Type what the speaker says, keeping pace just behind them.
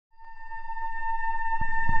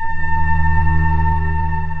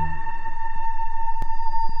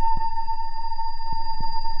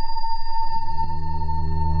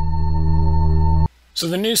So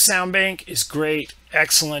the new sound bank is great,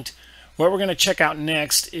 excellent. What we're going to check out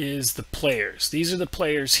next is the players. These are the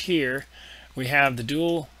players here. We have the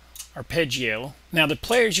dual arpeggio. Now the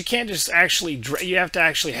players, you can't just actually, you have to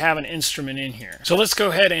actually have an instrument in here. So let's go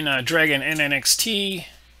ahead and drag an NNXT.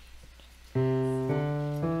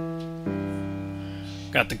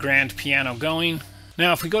 Got the grand piano going.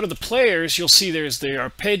 Now if we go to the players, you'll see there's the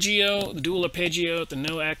arpeggio, the dual arpeggio, the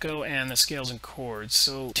no echo, and the scales and chords.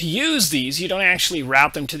 So to use these, you don't actually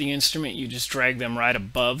route them to the instrument, you just drag them right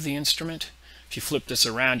above the instrument. If you flip this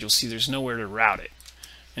around, you'll see there's nowhere to route it.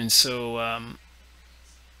 And so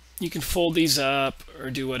you can fold these up or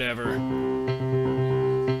do whatever.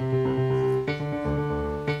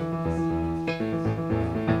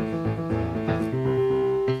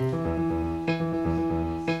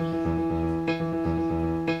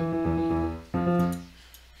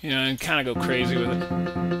 You know, and kind of go crazy with it.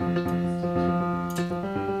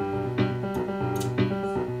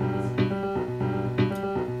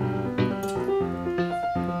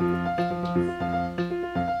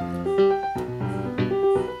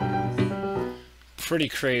 Pretty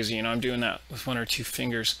crazy, you know, I'm doing that with one or two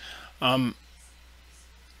fingers. Now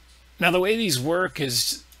the way these work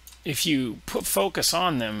is if you put focus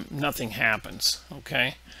on them, nothing happens,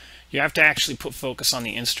 okay? You have to actually put focus on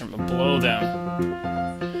the instrument below them.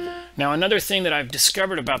 Now another thing that I've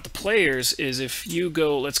discovered about the players is if you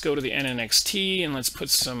go, let's go to the NNXT and let's put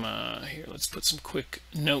some here, let's put some quick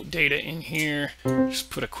note data in here. Just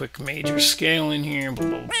put a quick major scale in here. Blah,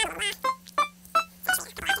 blah, blah.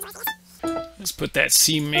 Let's put that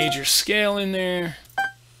C major scale in there.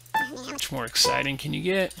 How much more exciting can you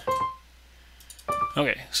get?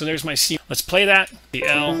 Okay, so there's my C. Let's play that. The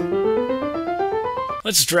L.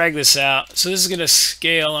 Let's drag this out. So this is going to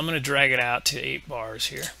scale. I'm going to drag it out to 8 bars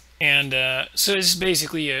here. And so this is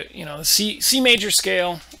basically a, you know, C major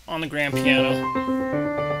scale on the grand piano.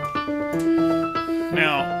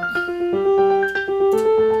 Now,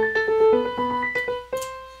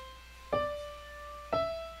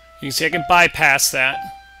 you can see I can bypass that.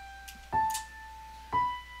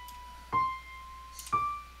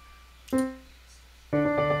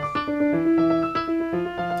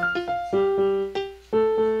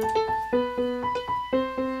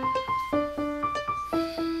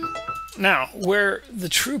 Now, where the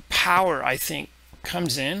true power, I think,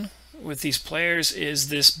 comes in with these players is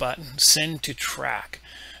this button, Send to Track.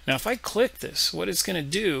 Now, if I click this, what it's going to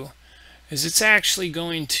do is it's actually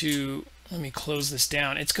going to, let me close this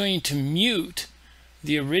down, it's going to mute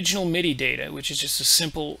the original MIDI data, which is just a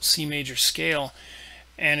simple C major scale,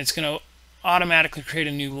 and it's going to automatically create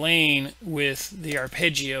a new lane with the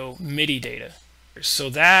arpeggio MIDI data.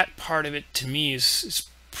 So that part of it, to me, is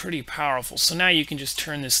pretty powerful. So now you can just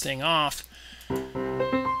turn this thing off and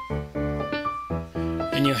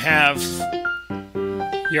you have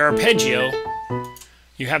your arpeggio,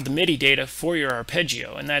 you have the MIDI data for your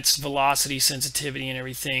arpeggio, and that's velocity, sensitivity, and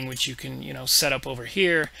everything, which you can, you know, set up over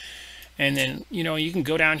here. And then, you know, you can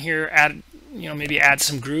go down here, add, you know, maybe add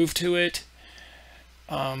some groove to it,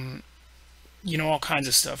 you know, all kinds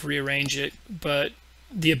of stuff, rearrange it. But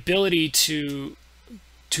the ability to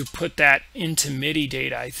put that into MIDI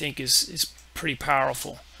data, I think, is pretty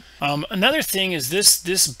powerful. Another thing is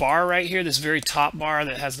this bar right here, this very top bar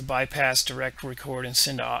that has the bypass, direct record, and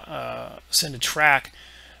send a track.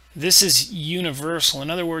 This is universal. In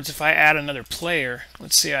other words, if I add another player,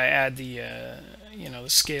 let's say I add the you know, the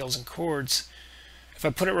scales and chords. If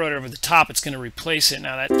I put it right over the top, it's going to replace it.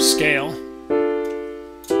 Now that scale,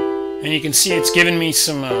 and you can see it's giving me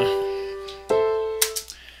some.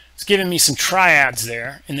 It's giving me some triads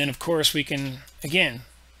there, and then of course we can again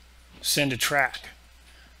send a track.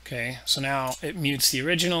 Okay, so now it mutes the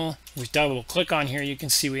original. We double click on here, you can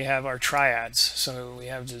see we have our triads. So we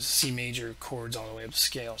have the C major chords all the way up to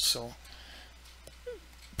scales. So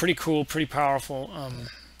pretty cool, pretty powerful.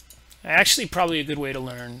 Actually, probably a good way to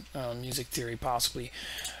learn music theory, possibly.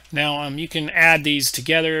 Now you can add these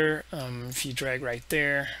together. If you drag right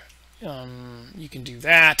there, you can do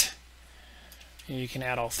that. You can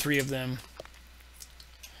add all 3 of them.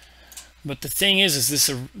 But the thing is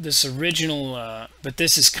this original, but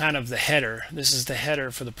this is kind of the header. This is the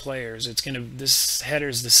header for the players. It's gonna, this header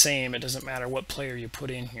is the same. It doesn't matter what player you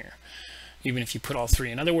put in here, even if you put all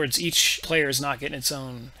 3. In other words, each player is not getting its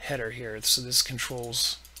own header here. So this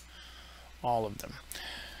controls all of them.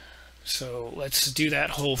 So let's do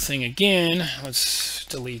that whole thing again. Let's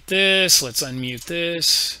delete this. Let's unmute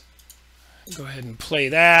this. Go ahead and play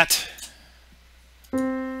that.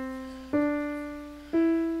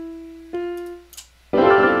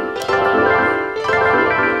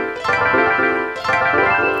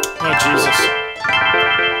 Oh, Jesus.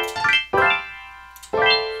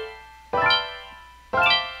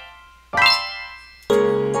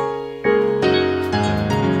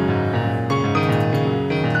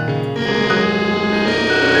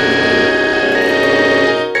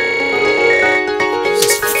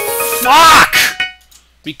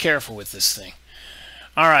 Be careful with this thing.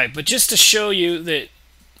 All right, but just to show you that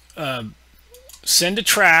send a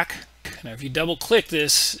track. Now if you double click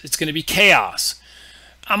this, it's going to be chaos.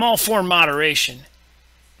 I'm all for moderation.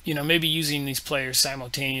 You know, maybe using these players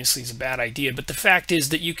simultaneously is a bad idea, but the fact is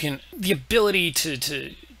that you can, the ability to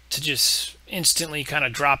just instantly kind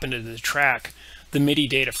of drop into the track the MIDI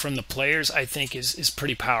data from the players, I think is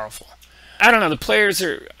pretty powerful. I don't know, the players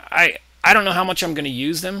are, I don't know how much I'm going to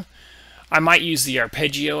use them. I might use the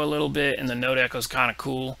arpeggio a little bit, and the note echo is kind of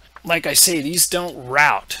cool. Like I say, these don't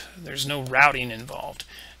route. There's no routing involved.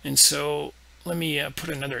 And so let me put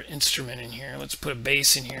another instrument in here. Let's put a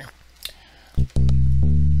bass in here.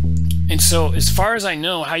 And so as far as I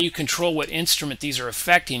know, how you control what instrument these are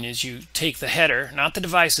affecting is you take the header, not the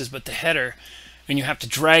devices, but the header, and you have to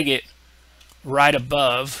drag it right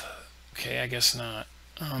above. Okay, I guess not.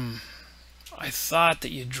 I thought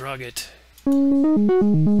that you drug it.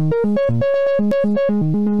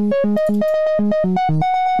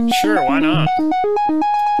 Sure, why not?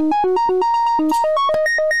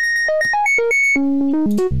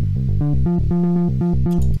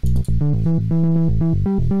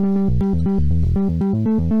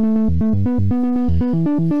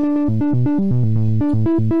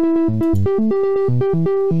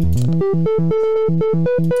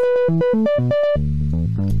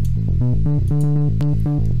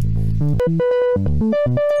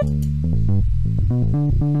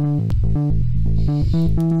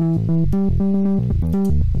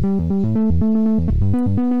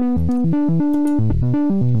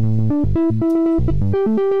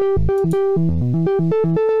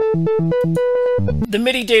 The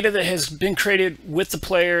MIDI data that has been created with the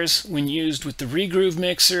players, when used with the regroove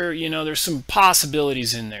mixer, you know, there's some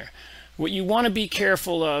possibilities in there. What you want to be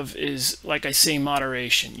careful of is, like I say,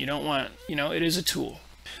 moderation. You don't want, you know, it is a tool.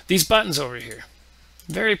 These buttons over here,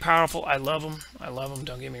 very powerful. I love them. I love them,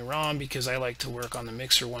 don't get me wrong, because I like to work on the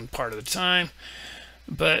mixer one part at a time.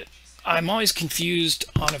 But I'm always confused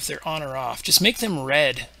on if they're on or off. Just make them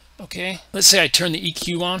red, okay? Let's say I turn the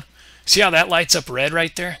EQ on. See how that lights up red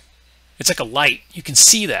right there? It's like a light. You can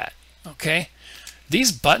see that, okay?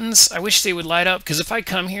 These buttons, I wish they would light up, because if I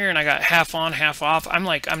come here and I got half on, half off, I'm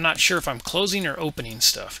not sure if I'm closing or opening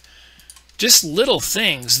stuff. Just little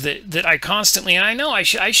things that I constantly, and I know I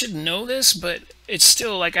should know this, but it's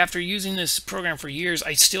still like, after using this program for years,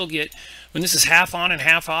 I still get, when this is half on and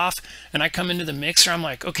half off, and I come into the mixer, I'm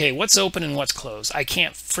like, okay, what's open and what's closed? I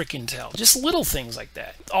can't freaking tell. Just little things like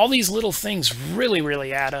that. All these little things really,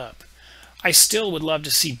 really add up. I still would love to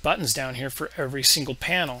see buttons down here for every single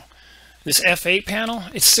panel. This F8 panel,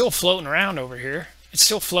 it's still floating around over here. It's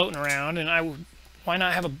still floating around, and why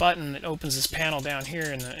not have a button that opens this panel down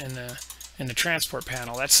here in the transport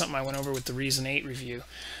panel? That's something I went over with the Reason 8 review.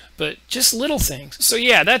 But just little things. So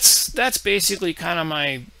yeah, that's basically kind of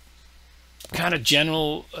my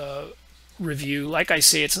general review. Like I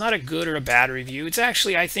say, it's not a good or a bad review. It's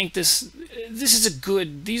actually, I think this is a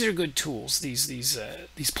good, these are good tools.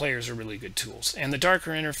 These players are really good tools. And the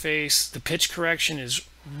darker interface, the pitch correction is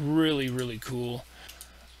really, really cool.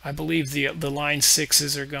 I believe the line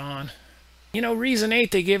 6s are gone. You know, Reason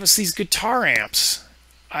 8, they gave us these guitar amps.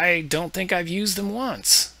 I don't think I've used them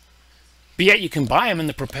once. But yet you can buy them in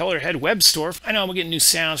the Propellerhead web store. I know we'll get new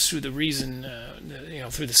sounds through the Reason, you know,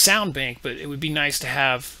 through the sound bank, but it would be nice to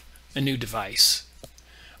have a new device,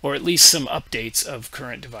 or at least some updates of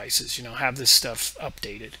current devices. You know, have this stuff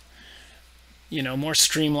updated. You know, more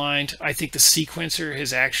streamlined. I think the sequencer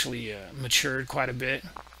has actually matured quite a bit.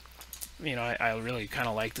 You know, I really kind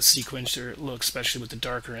of like the sequencer look, especially with the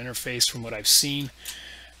darker interface from what I've seen.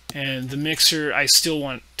 And the mixer, I still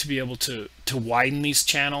want to be able to widen these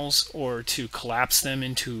channels or to collapse them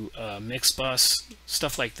into a mix bus,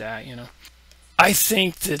 stuff like that, you know. I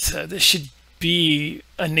think that this should be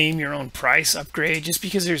a name your own price upgrade, just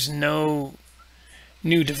because there's no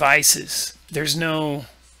new devices. There's no,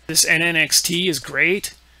 this NNXT is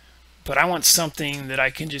great, but I want something that I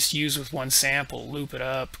can just use with one sample, loop it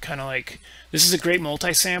up, kind of like, this is a great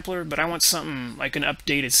multi-sampler, but I want something like an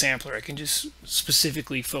updated sampler. I can just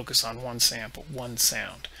specifically focus on one sample, one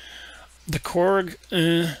sound. The Korg,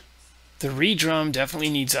 the redrum definitely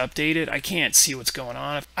needs updated. I can't see what's going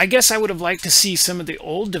on. I guess I would have liked to see some of the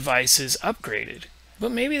old devices upgraded,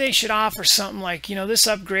 but maybe they should offer something like, you know, this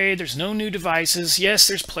upgrade, there's no new devices. Yes,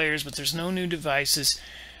 there's players, but there's no new devices.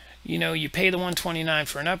 You know, you pay the $129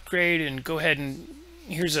 for an upgrade, and go ahead and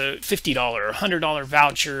here's a $50 or $100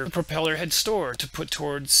 voucher Propellerhead store to put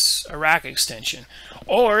towards a rack extension.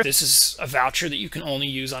 Or this is a voucher that you can only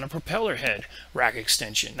use on a Propellerhead rack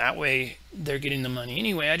extension. That way they're getting the money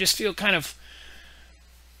anyway. I just feel kind of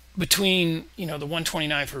between, you know, the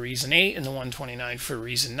 129 for Reason 8 and the 129 for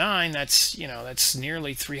Reason 9, that's, you know, that's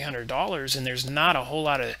nearly $300, and there's not a whole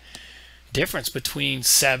lot of difference between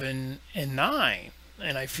 7 and 9.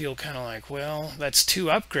 And I feel kind of like, well, that's 2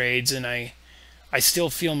 upgrades, and I still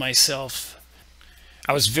feel myself.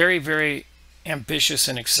 I was very, very ambitious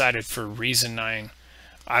and excited for Reason 9.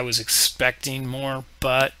 I was expecting more,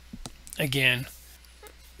 but again,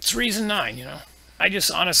 it's Reason 9, you know. I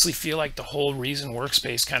just honestly feel like the whole Reason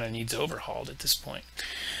workspace kind of needs overhauled at this point.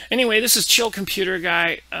 Anyway, this is Chill Computer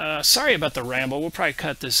Guy. Sorry about the ramble. We'll probably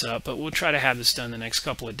cut this up, but we'll try to have this done the next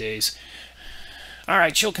couple of days. All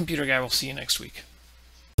right, Chill Computer Guy. We'll see you next week.